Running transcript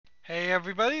Hey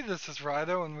everybody, this is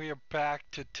Rydo and we are back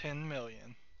to 10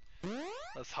 million.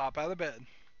 Let's hop out of bed.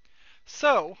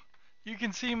 So, you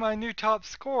can see my new top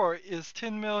score is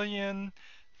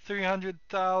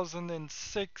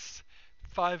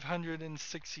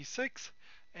 10,300,006,566,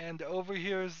 and over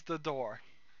here is the door.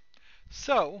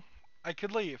 So, I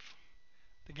could leave.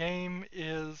 The game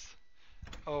is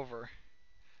over.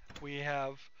 We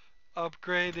have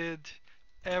upgraded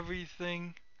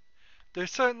everything.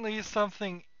 There's certainly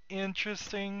something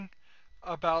interesting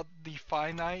about the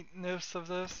finiteness of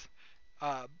this.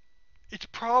 Uh, it's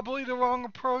probably the wrong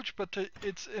approach, but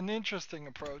it's an interesting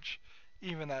approach,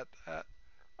 even at that.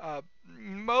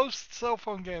 Most cell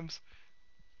phone games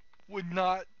would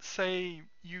not say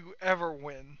you ever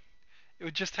win. It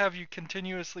would just have you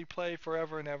continuously play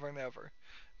forever and ever and ever.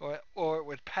 Or it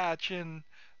would patch in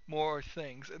more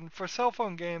things. And for cell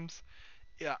phone games,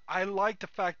 yeah, I like the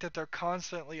fact that they're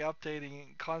constantly updating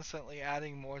and constantly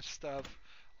adding more stuff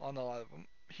on a lot of them.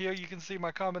 Here you can see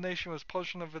my combination was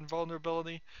Potion of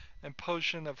Invulnerability and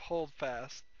Potion of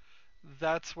Holdfast.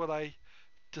 That's what I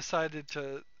decided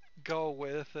to go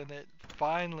with, and it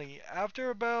finally, after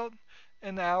about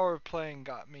an hour of playing,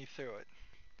 got me through it.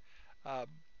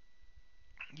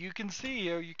 You can see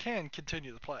here you can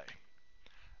continue to play.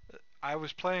 I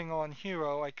was playing on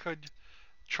Hero. I could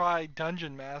try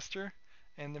Dungeon Master,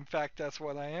 and in fact that's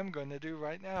what I am going to do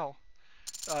right now.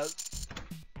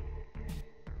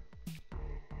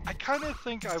 I kind of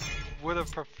think I would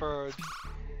have preferred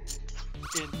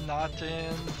it not to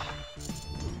end,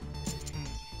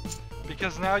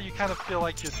 because now you kind of feel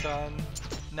like you're done.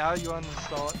 Now you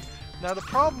uninstall it. Now the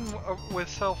problem with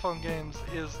cell phone games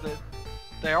is that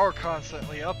they are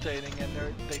constantly updating, and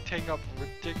they take up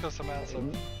ridiculous amounts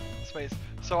of space.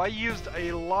 So I used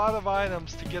a lot of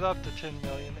items to get up to 10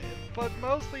 million, but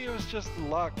mostly it was just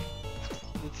luck.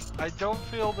 I don't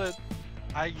feel that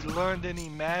I learned any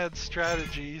mad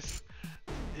strategies,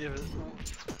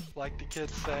 like the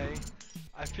kids say.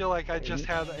 I feel like I just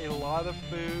had a lot of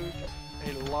food,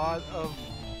 a lot of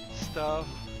stuff,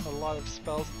 a lot of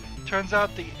spells. Turns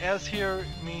out the S here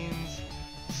means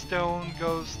stone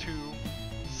goes to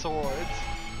swords,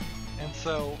 and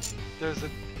so there's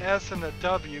an S and a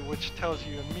W which tells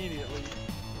you immediately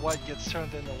what gets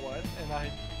turned into what, and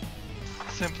I've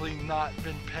simply not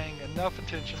been paying enough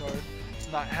attention, or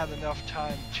not had enough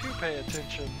time to pay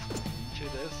attention to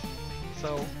this.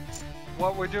 So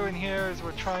what we're doing here is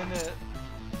we're trying to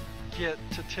get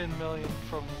to 10 million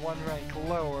from one rank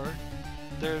lower.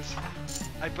 There's,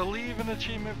 I believe, an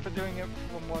achievement for doing it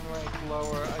from one rank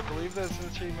lower. I believe there's an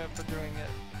achievement for doing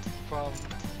it from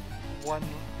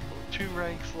two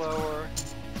ranks lower.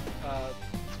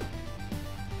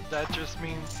 That just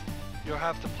means you'll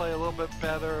have to play a little bit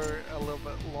better, a little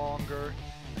bit longer.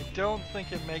 I don't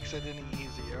think it makes it any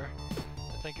easier.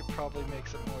 I think it probably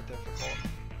makes it more difficult.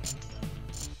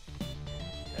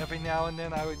 Every now and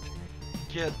then I would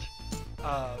get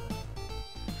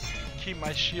keep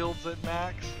my shields at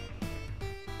max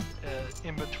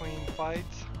in between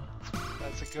fights.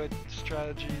 That's a good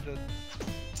strategy that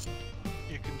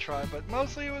you can try, but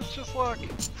mostly it was just luck.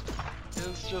 It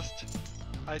was just,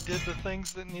 I did the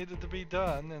things that needed to be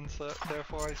done, and so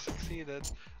therefore I succeeded.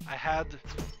 I had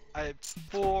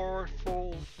 4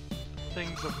 full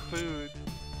things of food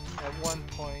at one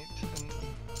point,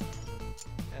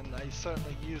 and I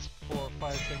certainly used 4 or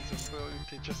 5 things of food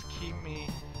to just keep me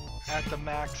at the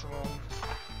maximum,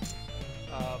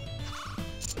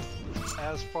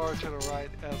 as far to the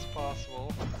right as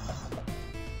possible.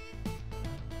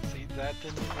 See, that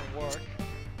didn't even work.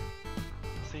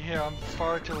 See here, I'm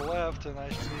far to the left and I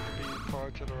need to be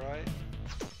far to the right.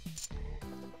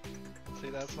 See,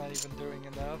 that's not even doing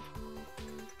enough.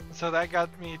 So that got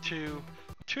me to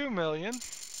 2 million.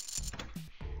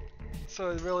 So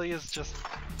it really is just,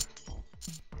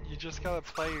 you just gotta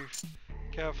play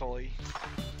carefully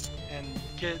and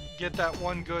get that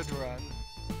one good run.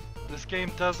 This game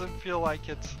doesn't feel like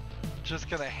it's just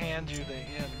gonna hand you the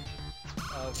end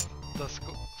of the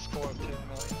score of 10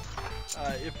 million.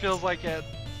 It feels like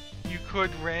you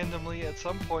could randomly at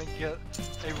some point get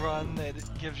a run that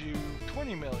gives you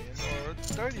 20 million or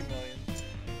 30 million,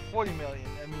 40 million.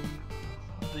 I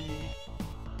mean,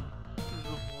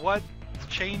 what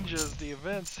changes the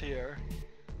events here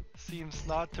seems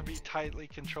not to be tightly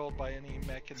controlled by any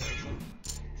mechanism.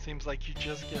 Seems like you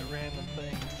just get random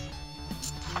things.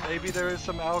 Maybe there is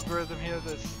some algorithm here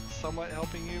that's somewhat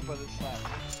helping you, but it's not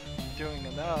doing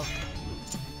enough.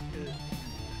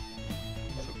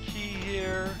 So key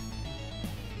here,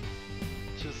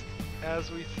 just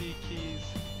as we see keys,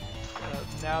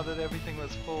 now that everything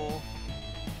was full,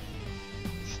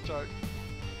 start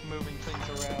moving things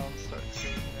around, start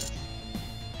seeing this.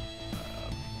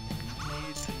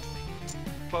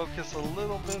 focus a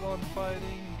little bit on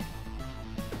fighting.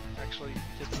 Actually,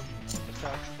 get some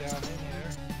attacks down in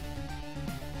here.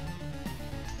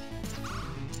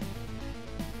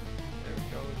 There we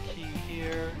go, key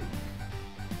here.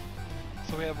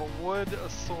 So we have a wood, a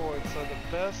sword, so the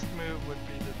best move would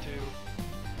be to do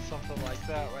something like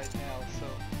that right now, so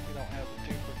we don't have a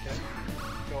duplicate.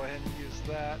 Go ahead and use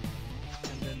that,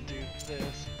 and then do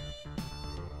this.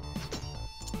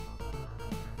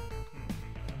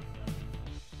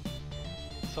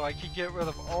 So I could get rid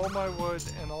of all my wood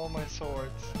and all my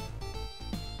swords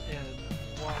in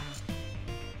one.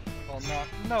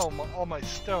 Well, all my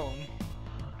stone.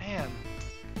 Man,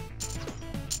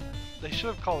 they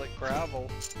should have called it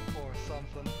gravel or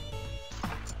something.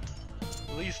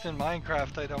 At least in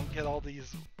Minecraft, I don't get all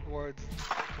these words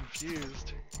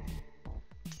confused.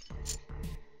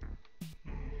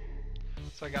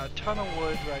 So I got a ton of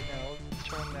wood right now.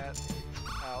 Turn that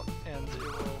out, and it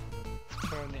will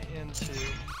turn into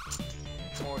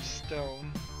more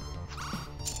stone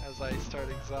as I start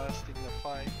exhausting the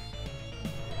fight.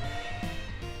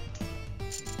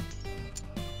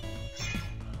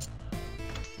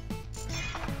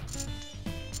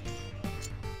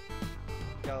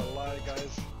 Got a lot of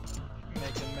guys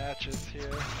making matches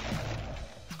here.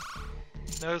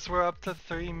 Notice we're up to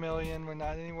 3 million, we're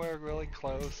not anywhere really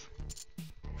close.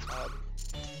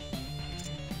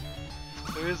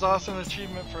 There is also an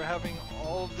achievement for having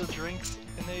all of the drinks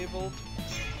enabled.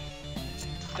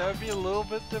 That would be a little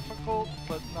bit difficult,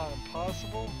 but not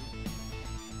impossible.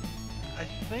 I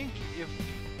think it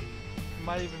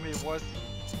might even be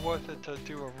worth it to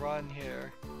do a run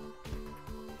here.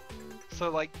 So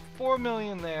like 4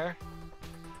 million there,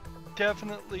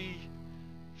 definitely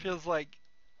feels like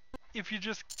if you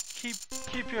just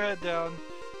keep your head down,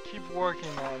 keep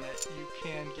working on it, you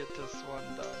can get this one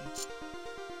done.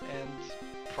 And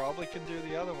probably can do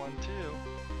the other one too.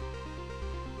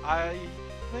 I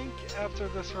think after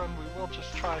this run we will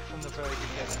just try from the very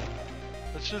beginning.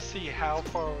 Let's just see how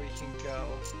far we can go,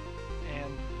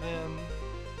 and then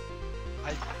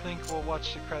I think we'll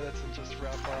watch the credits and just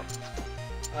wrap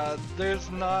up. There's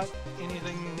not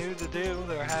anything new to do.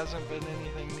 There hasn't been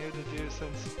anything new to do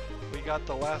since we got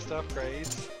the last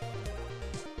upgrades.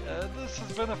 This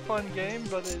has been a fun game,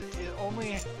 but it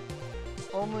only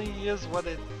is what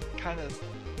it kind of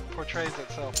portrays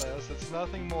itself as. It's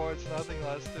nothing more, it's nothing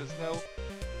less. There's no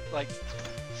like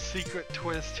secret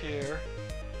twist here.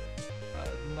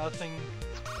 Nothing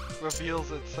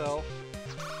reveals itself.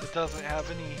 It doesn't have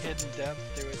any hidden depth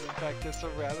to it. In fact, it's a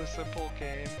rather simple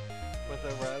game with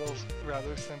a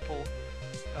rather simple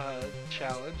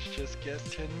challenge. Just get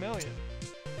 10 million.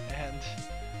 And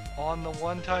on the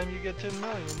one time you get 10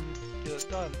 million, you get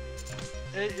it done.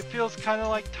 It feels kind of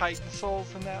like Titan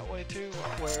Souls in that way too,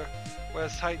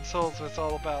 whereas Titan Souls was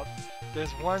all about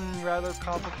there's one rather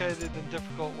complicated and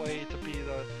difficult way to be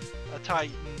a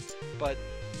Titan, but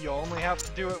you only have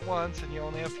to do it once and you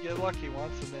only have to get lucky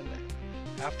once, and then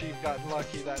after you've gotten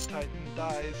lucky that Titan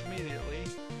dies immediately.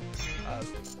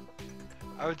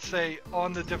 I would say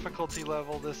on the difficulty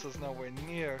level this is nowhere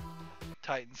near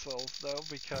Titan Souls though,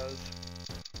 because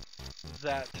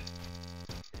that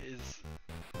is...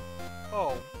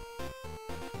 Oh,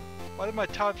 why did my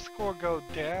top score go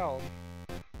down?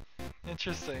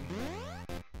 Interesting.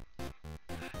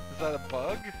 Is that a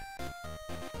bug?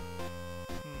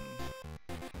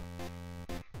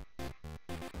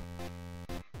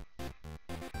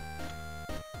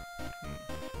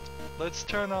 Let's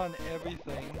turn on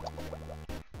everything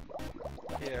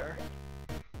here.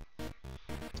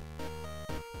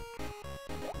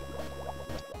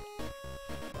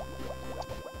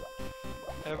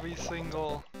 Every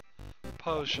single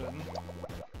potion,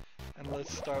 and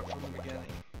let's start from the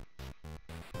beginning.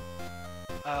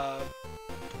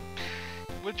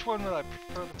 Which one would I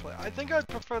prefer to play? I think I'd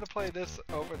prefer to play this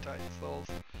over Titan Souls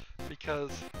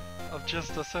because of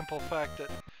just the simple fact that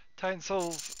Titan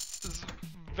Souls is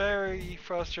very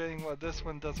frustrating, while this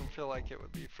one doesn't feel like it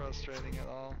would be frustrating at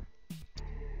all.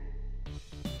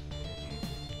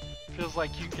 Feels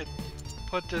like you could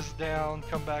put this down,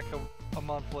 come back a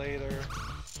month later,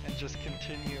 and just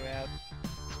continue at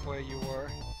where you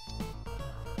were.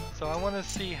 So I want to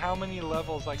see how many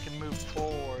levels I can move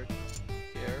forward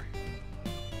here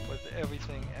with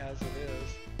everything as it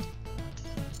is.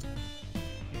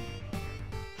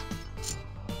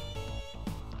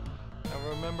 Now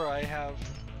remember, I have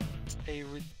a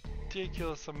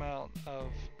ridiculous amount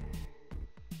of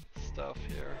stuff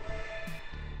here.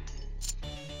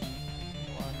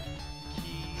 One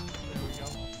key, there we go.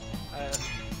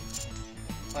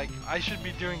 Like, I should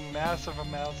be doing massive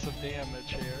amounts of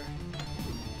damage here.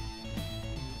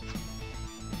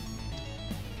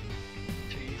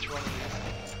 one of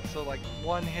these. So like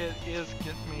one hit is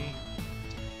getting me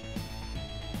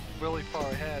really far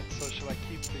ahead, so should I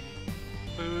keep the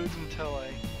food until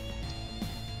I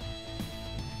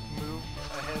move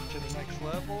ahead to the next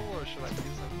level, or should I use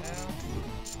it now?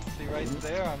 See right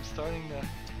there, I'm starting to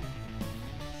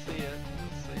see it.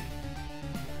 Let's see.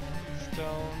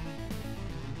 Stone.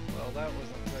 Well, that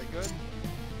wasn't very good.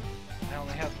 I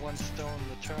only had one stone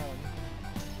to turn.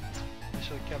 I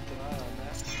should have kept an eye on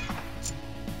that.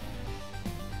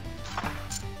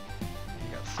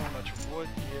 Got so much wood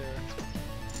here.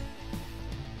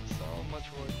 So much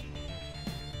wood.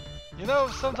 You know,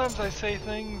 sometimes I say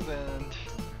things and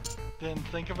then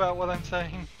think about what I'm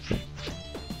saying.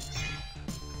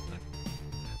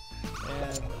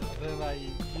 And then I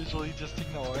usually just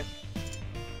ignore it.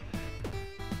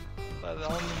 But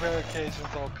on the rare occasions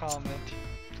I'll comment.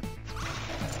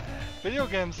 Video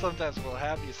games sometimes will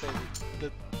have you say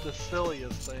the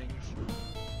silliest things.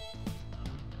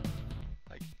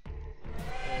 Like,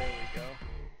 there we go.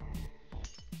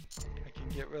 I can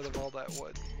get rid of all that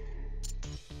wood.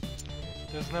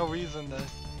 There's no reason to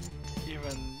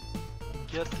even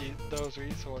get those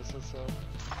resources, so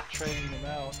trading them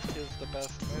out is the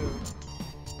best move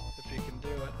if you can do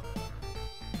it.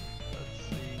 Let's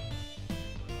see.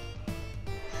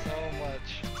 So much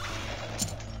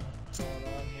going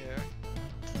on here.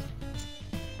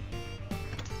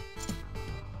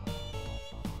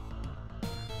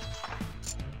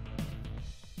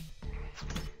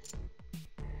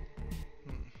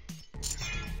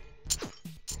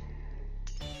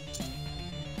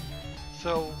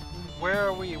 So where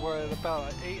are we? We're at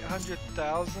about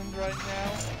 800,000 right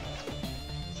now.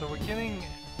 So we're getting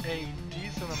a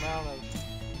decent amount of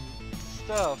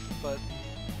stuff, but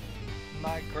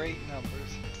not great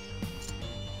numbers.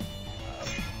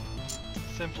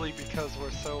 Simply because we're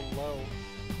so low.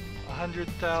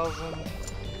 100,000,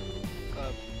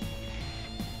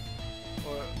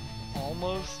 or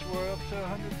almost we're up to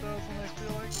 100,000, I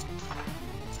feel like.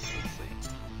 Let's see.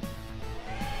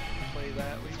 Play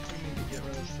that. We need to get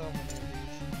rid of so many of these.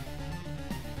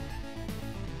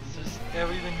 It's just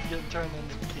everything getting turned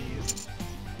into keys.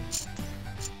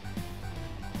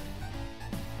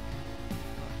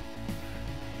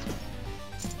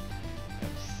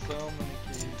 So many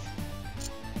keys.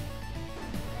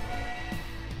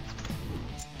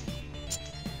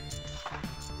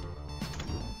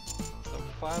 So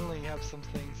finally have some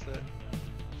things that.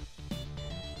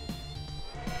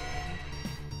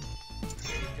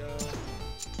 There we go.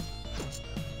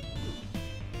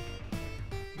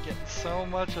 I'm getting so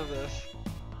much of this.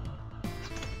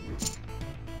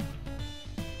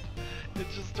 It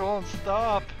just won't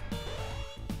stop.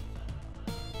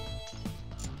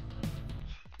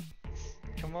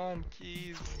 Come on,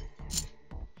 keys.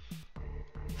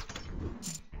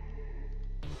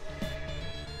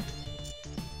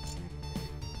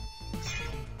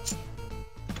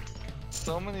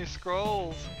 So many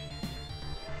scrolls.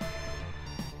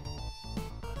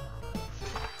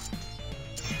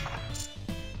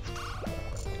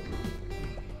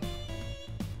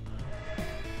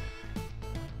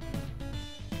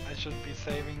 I should be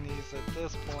saving these at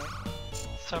this point.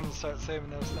 It's time to start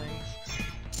saving those things.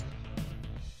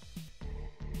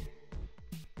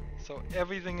 So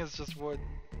everything is just wood,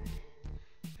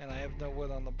 and I have no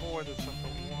wood on the board except for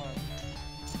one.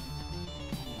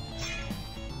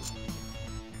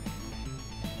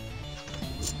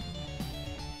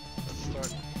 Let's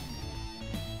start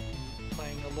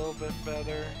playing a little bit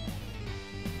better.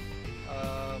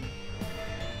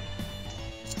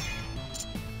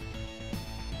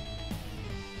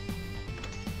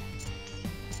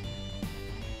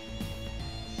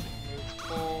 Move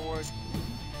forward.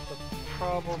 The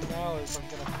problem now is I'm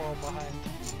gonna fall behind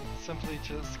simply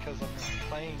just because I'm not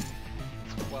playing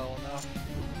well enough.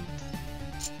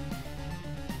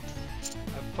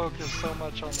 I've focused so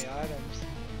much on the items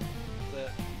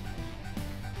that.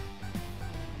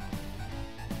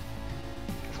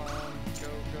 Come on, go,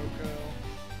 go, go.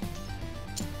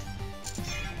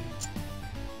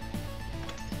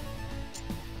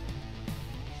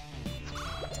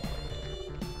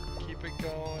 Keep it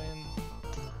going.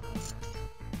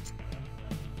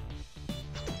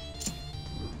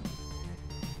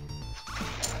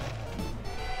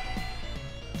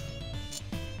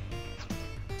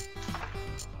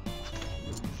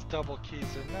 Double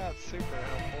keys are not super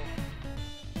helpful.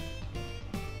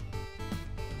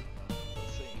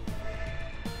 Let's see.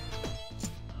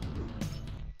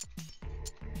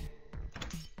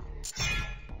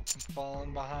 I'm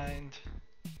falling behind.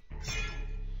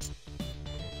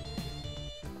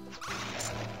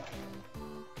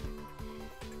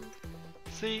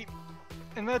 See,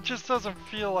 And that just doesn't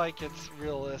feel like it's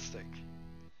realistic.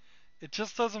 It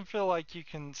just doesn't feel like you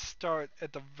can start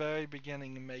at the very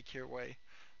beginning and make your way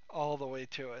all the way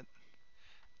to it.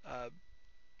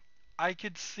 I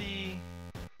could see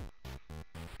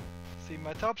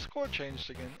my top score changed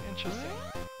again. Interesting.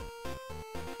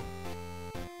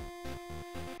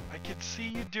 I could see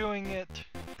you doing it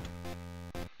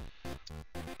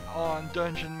on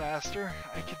Dungeon Master.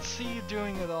 I could see you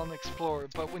doing it on Explorer,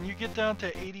 but when you get down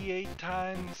to 88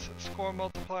 times score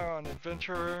multiplier on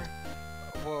Adventurer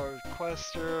or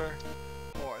Quester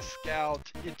or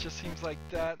Scout, it just seems like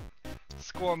that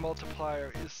score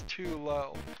multiplier is too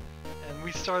low. And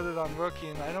we started on Rookie,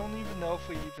 and I don't even know if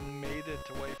we even made it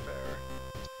to Wayfarer.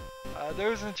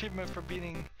 There is an achievement for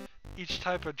beating each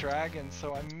type of dragon,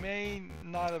 so I may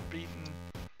not have beaten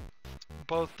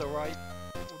both the white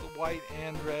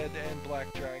and red and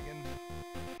black dragon.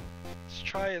 Let's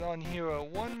try it on Hero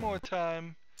one more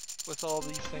time with all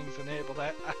these things enabled.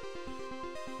 I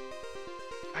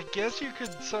guess you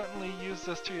could certainly use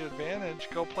this to your advantage.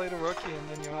 Go play the Rookie and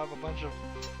then you'll have a bunch of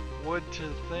wood to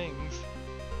things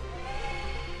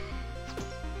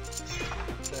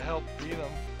to help beat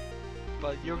them.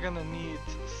 But you're gonna need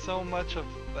so much of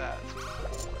that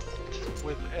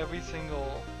with every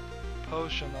single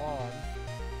potion on.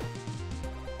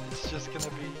 It's just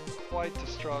gonna be quite the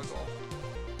struggle.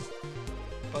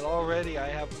 But already I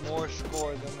have more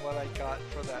score than what I got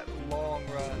for that long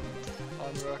run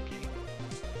on Rookie.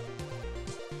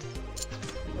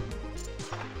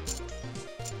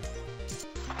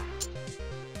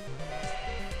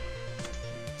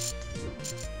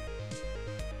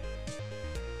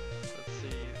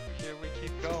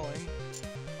 Going.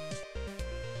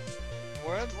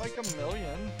 We're at like 1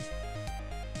 million,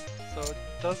 so it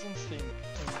doesn't seem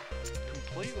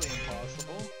completely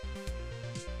impossible.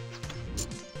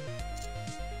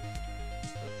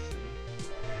 Let's see.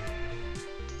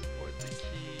 Where's the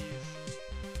keys?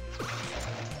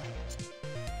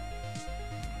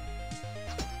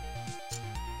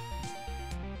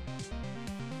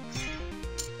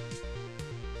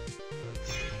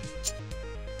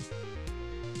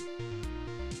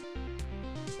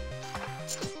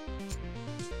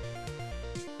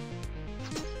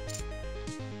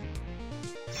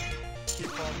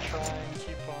 Keep on trying,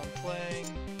 keep on playing.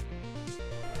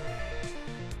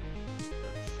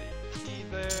 Let's see, key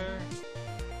there.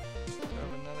 Do I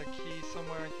have another key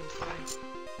somewhere I can play?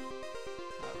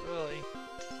 Not really.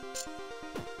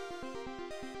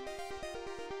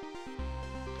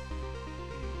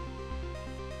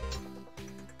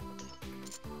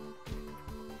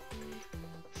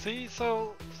 See,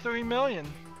 so 3 million.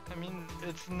 I mean,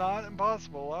 it's not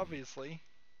impossible, obviously.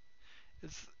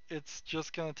 It's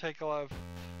just gonna take a lot of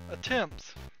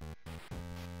attempts.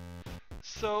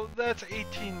 So that's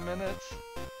 18 minutes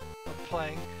of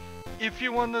playing. If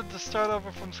you wanted to start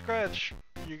over from scratch,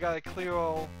 you gotta clear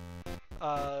all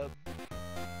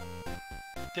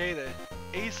data.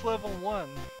 Ace level 1,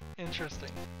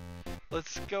 interesting.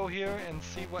 Let's go here and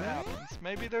see what happens.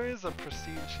 Maybe there is a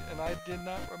prestige and I did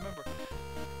not remember.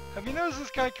 Have you noticed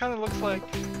this guy kind of looks like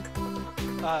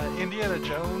Indiana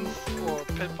Jones or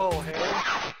Pitbull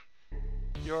Harry?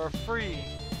 You're free.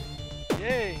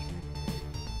 Yay!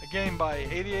 A game by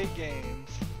 88 Games.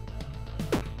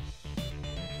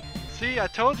 See, I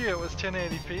told you it was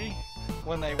 1080p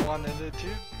when they wanted it to.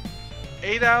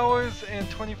 8 hours and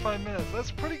 25 minutes.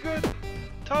 That's pretty good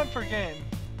time for a game.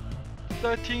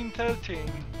 1313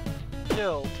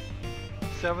 killed.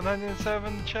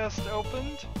 707 chests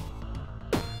opened.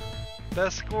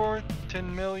 Best score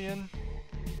 10 million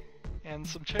and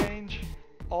some change.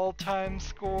 All-time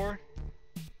score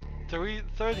 30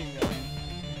 million.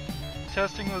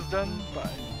 Testing was done by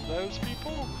those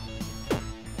people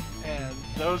and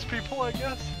those people, I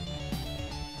guess.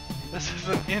 This is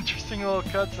an interesting little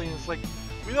cutscene. It's like,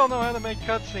 we don't know how to make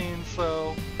cutscenes,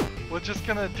 so we're just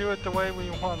gonna do it the way we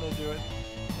want to do it.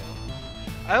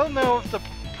 I don't know if the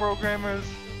programmers,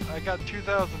 I got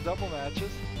 2,000 double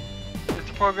matches, if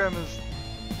the programmers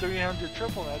 300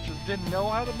 triple matches didn't know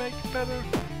how to make better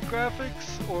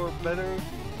graphics or better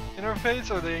interface,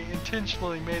 or they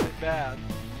intentionally made it bad.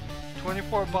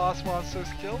 24 boss monsters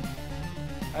killed.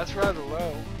 That's rather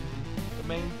low. The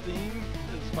main theme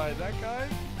is by that guy.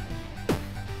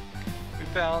 We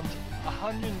found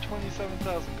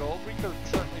 127,000 gold. We could have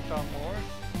certainly found more.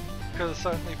 Could have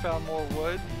certainly found more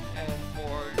wood and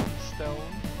more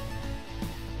stone.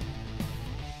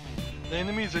 The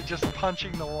enemies are just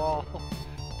punching the wall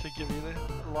to give you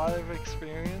a lot of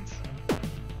experience.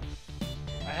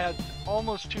 I had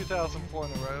almost 2,004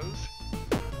 in a rows.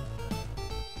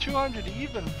 200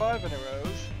 even 5 in a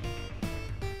rows.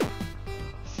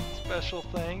 It's special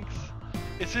thanks.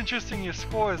 It's interesting your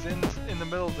score is in the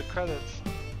middle of the credits.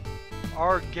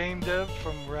 Our game dev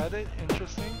from Reddit,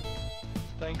 interesting.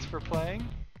 Thanks for playing.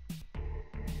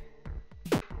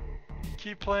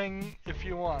 Keep playing if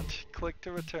you want. Click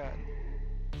to return.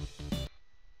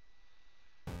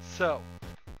 So,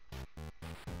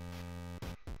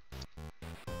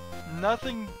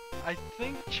 nothing, I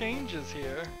think, changes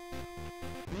here.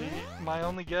 My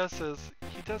only guess is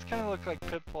he does kind of look like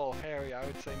Pitbull Harry, I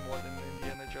would say, more than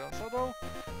Indiana Jones. Although,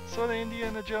 sort of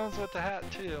Indiana Jones with the hat,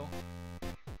 too.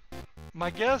 My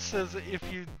guess is if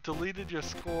you deleted your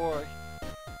score,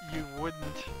 you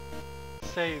wouldn't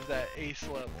save that ace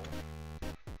level.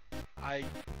 I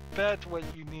bet what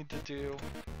you need to do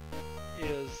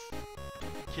is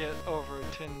get over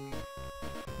 10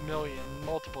 million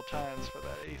multiple times for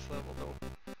that ace level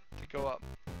to go up.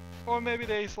 Or maybe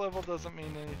the ace level doesn't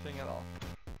mean anything at all.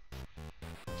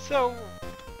 So,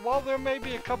 while there may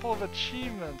be a couple of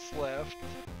achievements left,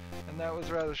 and that was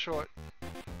rather short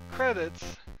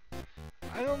credits,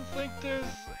 I don't think there's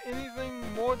anything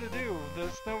more to do.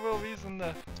 There's no real reason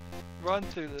to run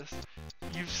through this.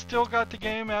 You've still got the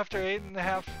game after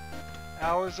 8.5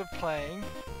 hours of playing.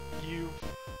 You've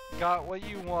got what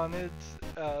you wanted.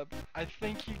 I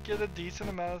think you get a decent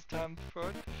amount of time for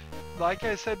it. Like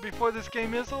I said before, this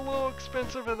game is a little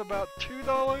expensive at about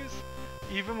 $2,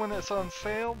 even when it's on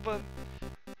sale, but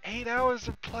 8 hours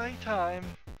of playtime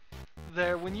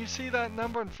there, when you see that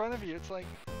number in front of you, it's like,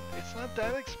 it's not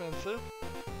that expensive.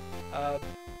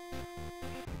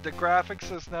 The graphics,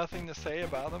 there's nothing to say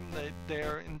about them.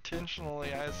 They're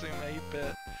intentionally, I assume,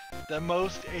 8-bit. The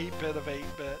most 8-bit of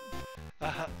 8-bit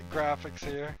graphics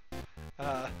here.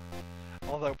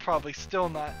 Although probably still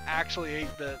not actually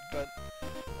 8-bit,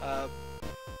 but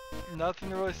nothing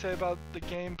to really say about the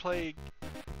gameplay.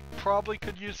 Probably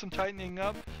could use some tightening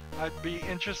up. I'd be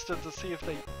interested to see if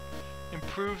they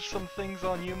improve some things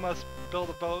on You Must Build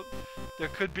a Boat. There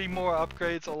could be more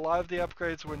upgrades. A lot of the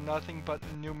upgrades were nothing but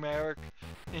numeric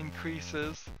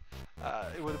increases.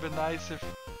 It would have been nice if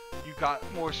you got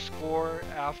more score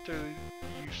after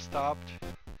you stopped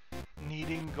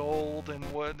needing gold and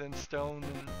wood and stone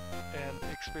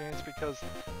and experience, because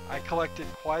I collected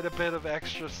quite a bit of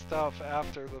extra stuff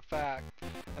after the fact,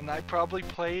 and I probably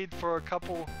played for a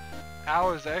couple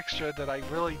hours extra that I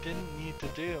really didn't need to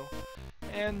do.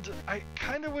 And I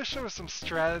kind of wish there was some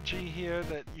strategy here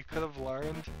that you could have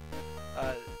learned.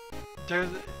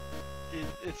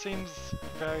 It seems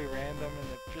very random,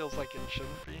 and it feels like it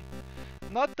shouldn't be.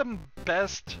 Not the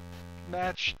best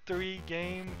match 3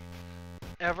 game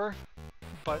ever,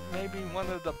 but maybe one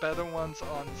of the better ones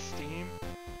on Steam,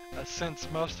 since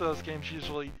most of those games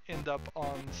usually end up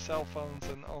on cell phones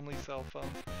and only cell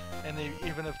phones, and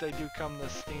even if they do come to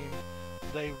Steam,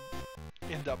 they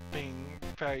end up being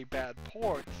very bad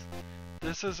ports.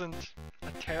 This isn't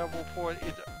a terrible port.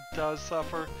 It does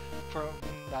suffer from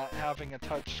not having a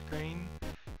touch screen.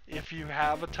 If you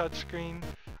have a touch screen,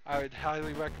 I would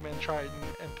highly recommend trying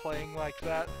and playing like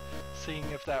that, seeing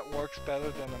if that works better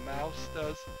than a mouse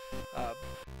does.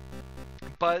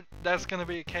 But that's going to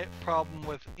be a problem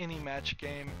with any match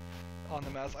game on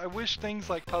the mouse. I wish things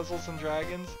like Puzzles and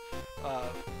Dragons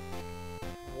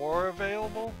were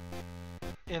available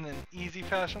in an easy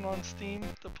fashion on Steam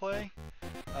to play.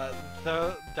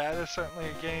 Though that is certainly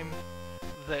a game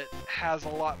that has a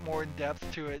lot more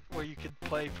depth to it, where you could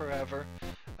play forever.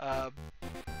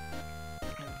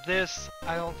 This,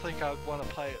 I don't think I would want to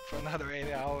play it for another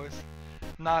 8 hours.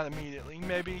 Not immediately.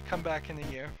 Maybe come back in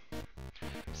a year.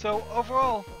 So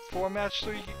overall, for a match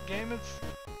 3 game, it's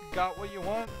got what you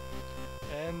want,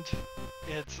 and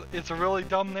it's a really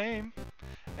dumb name,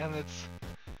 and it's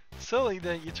silly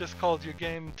that you just called your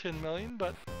game 10 million,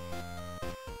 but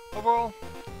overall,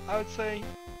 I would say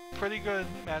pretty good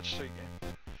match 3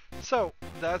 game. So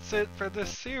that's it for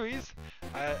this series.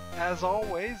 As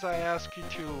always, I ask you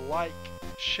to like,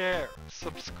 share,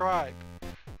 subscribe,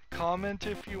 comment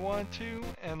if you want to,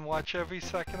 and watch every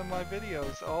second of my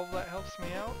videos. All of that helps me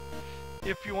out.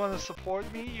 If you want to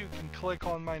support me, you can click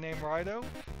on my name, Rydo.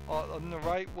 On the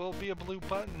right will be a blue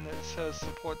button that says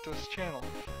support this channel.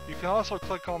 You can also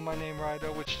click on my name,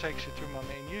 Rydo, which takes you to my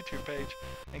main YouTube page,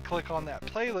 and click on that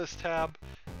playlist tab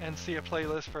and see a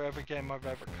playlist for every game I've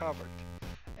ever covered.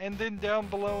 And then down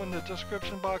below in the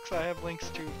description box, I have links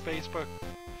to Facebook,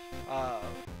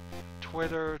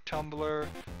 Twitter, Tumblr,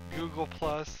 Google+,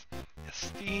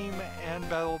 Steam, and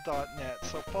Battle.net.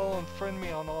 So follow and friend me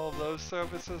on all of those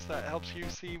services. That helps you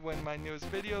see when my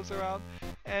newest videos are out,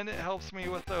 and it helps me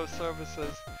with those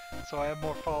services so I have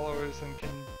more followers and can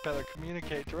better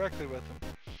communicate directly with them.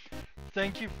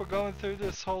 Thank you for going through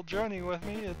this whole journey with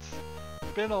me. It's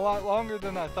been a lot longer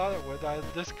than I thought it would.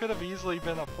 This could have easily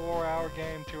been a 4-hour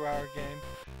game, 2-hour game.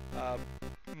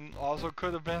 Also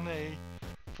could have been a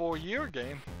 4-year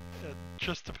game,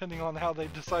 just depending on how they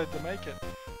decided to make it.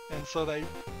 And so they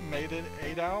made it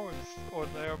 8 hours or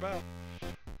thereabout.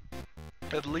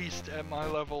 At least at my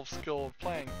level of skill of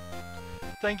playing.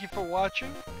 Thank you for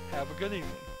watching. Have a good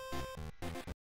evening.